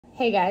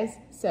Hey guys,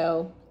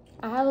 so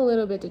I have a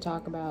little bit to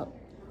talk about.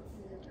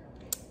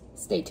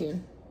 Stay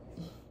tuned.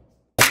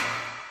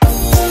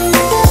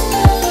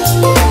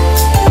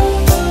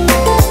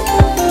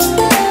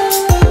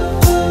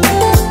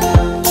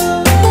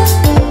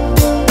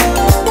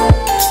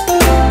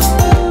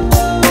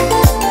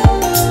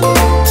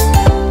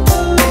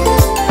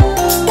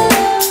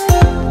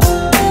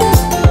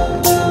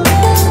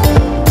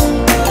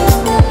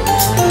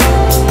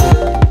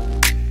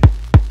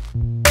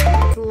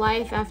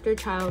 Life after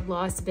child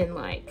loss been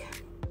like?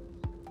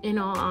 In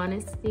all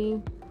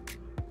honesty,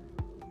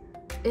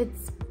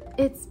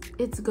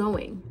 it's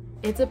going.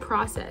 It's a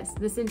process.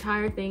 This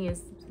entire thing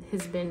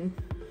has been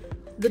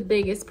the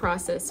biggest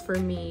process for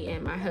me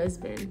and my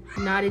husband.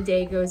 Not a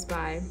day goes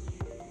by,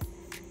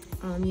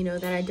 you know,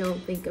 that I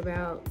don't think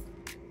about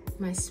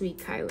my sweet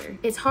Kyler.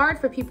 It's hard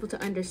for people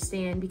to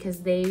understand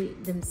because they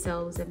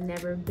themselves have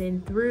never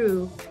been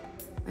through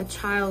a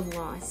child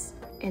loss.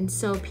 And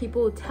so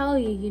people tell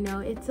you, you know,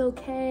 it's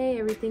okay,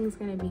 everything's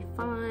gonna be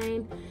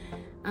fine.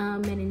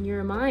 And in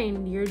your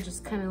mind, you're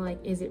just kind of like,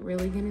 is it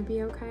really gonna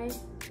be okay?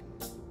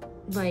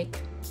 Like,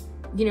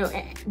 you know,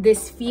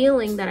 this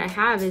feeling that I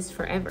have is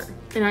forever.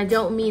 And I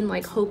don't mean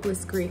like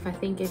hopeless grief. I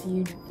think if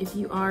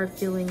you are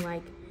feeling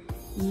like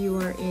you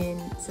are in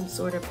some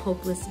sort of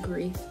hopeless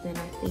grief, then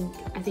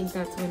I think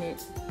that's when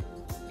it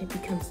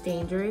becomes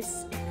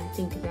dangerous. And I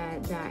think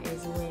that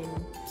is when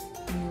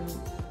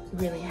you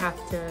really have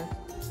to,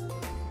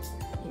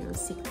 you know,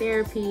 seek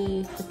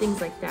therapy, things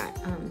like that.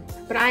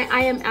 But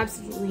I am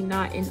absolutely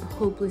not in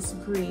hopeless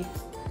grief.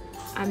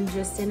 I'm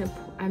just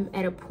I'm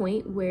at a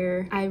point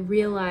where I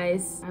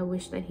realize I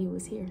wish that he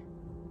was here.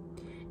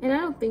 And I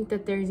don't think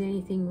that there's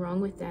anything wrong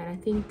with that. I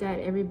think that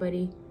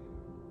everybody,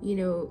 you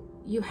know,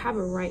 you have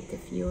a right to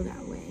feel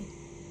that way.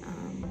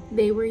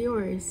 They were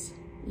yours.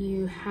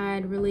 You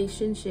had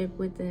relationship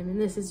with them.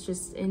 And this is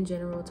just in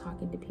general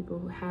talking to people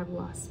who have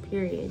lost,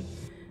 period.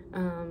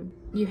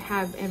 You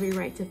have every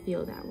right to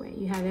feel that way.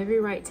 You have every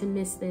right to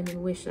miss them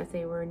and wish that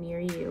they were near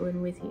you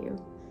and with you.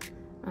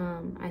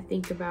 I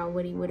think about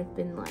what he would have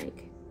been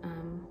like.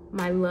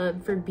 My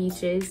love for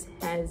beaches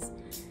has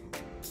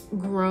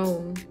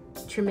grown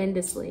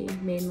tremendously,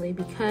 mainly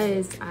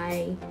because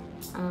I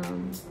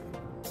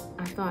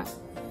thought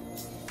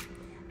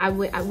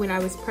when I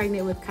was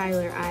pregnant with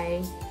Kyler,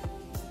 I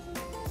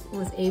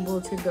was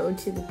able to go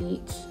to the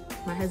beach,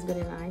 my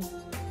husband and I.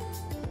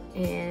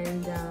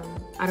 And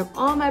out of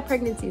all my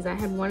pregnancies, I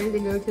had wanted to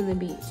go to the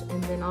beach.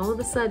 And then all of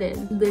a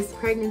sudden, this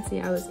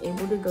pregnancy, I was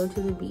able to go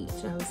to the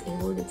beach. I was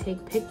able to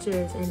take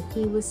pictures and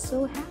he was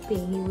so happy.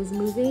 He was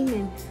moving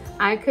and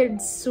I could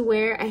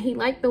swear he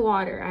liked the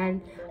water.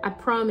 I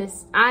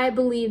promise, I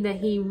believe that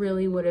he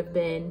really would have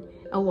been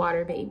a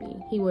water baby.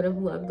 He would have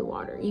loved the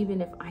water,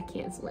 even if I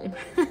can't swim.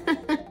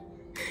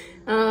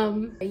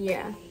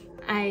 Yeah,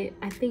 I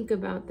think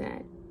about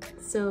that.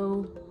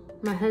 So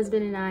my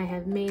husband and I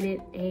have made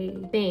it a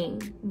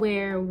thing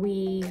where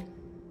we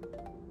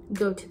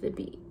go to the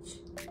beach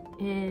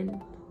and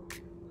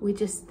we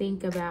just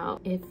think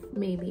about if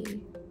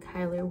maybe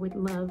Kyler would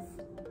love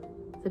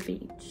the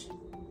beach.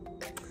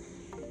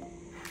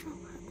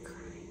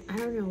 I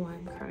don't know why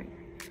I'm crying.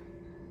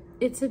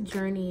 It's a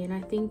journey, and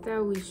I think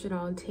that we should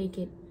all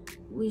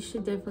we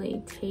should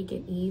definitely take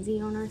it easy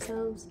on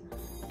ourselves.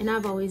 And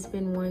I've always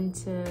been one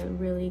to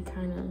really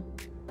kind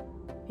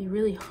of be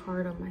really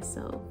hard on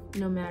myself,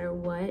 no matter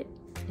what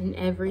and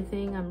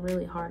everything. I'm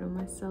really hard on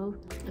myself.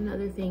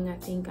 Another thing I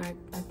think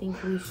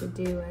we should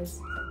do as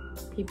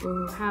people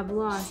who have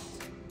lost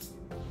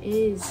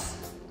is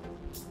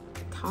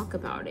talk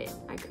about it.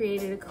 I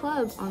created a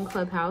club on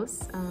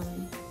Clubhouse.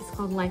 It's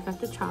called Life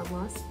After Child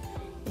Loss,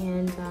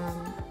 and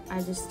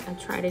I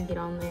try to get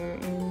on there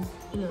and,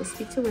 you know,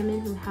 speak to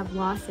women who have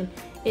lost, and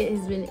it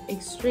has been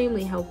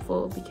extremely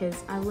helpful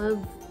because I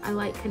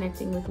like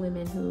connecting with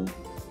women who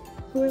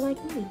are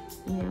like me,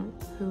 you know,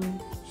 who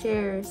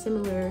share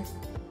similar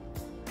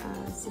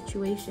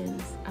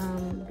situations,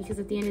 because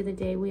at the end of the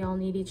day, we all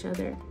need each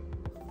other.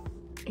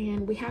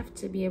 And we have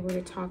to be able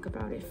to talk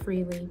about it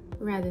freely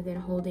rather than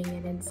holding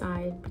it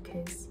inside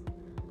because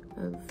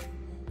of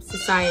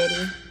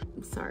society.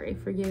 I'm sorry,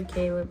 forgive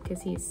Caleb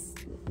because he's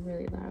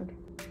really loud.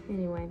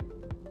 Anyway,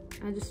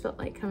 I just felt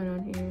like coming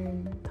on here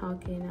and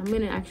talking. I'm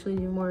gonna actually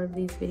do more of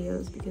these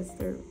videos because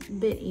they're a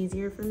bit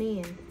easier for me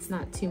and it's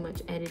not too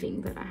much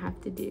editing that I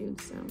have to do.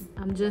 So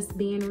I'm just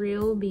being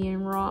real,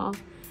 being raw,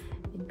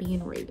 and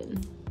being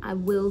Raven. I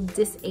will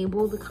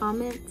disable the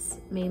comments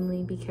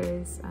mainly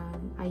because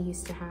I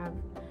used to have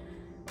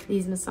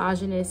these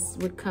misogynists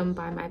would come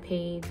by my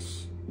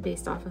page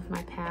based off of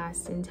my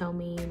past and tell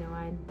me, you know,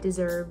 I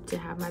deserve to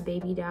have my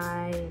baby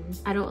die, and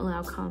I don't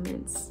allow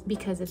comments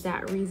because of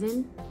that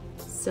reason.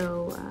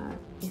 So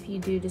if you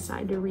do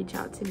decide to reach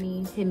out to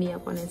me, hit me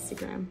up on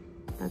Instagram.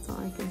 That's all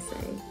I can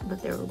say,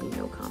 but there will be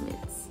no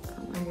comments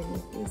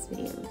underneath these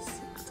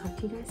videos. I'll talk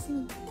to you guys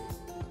soon.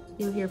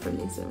 You'll hear from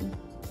me soon.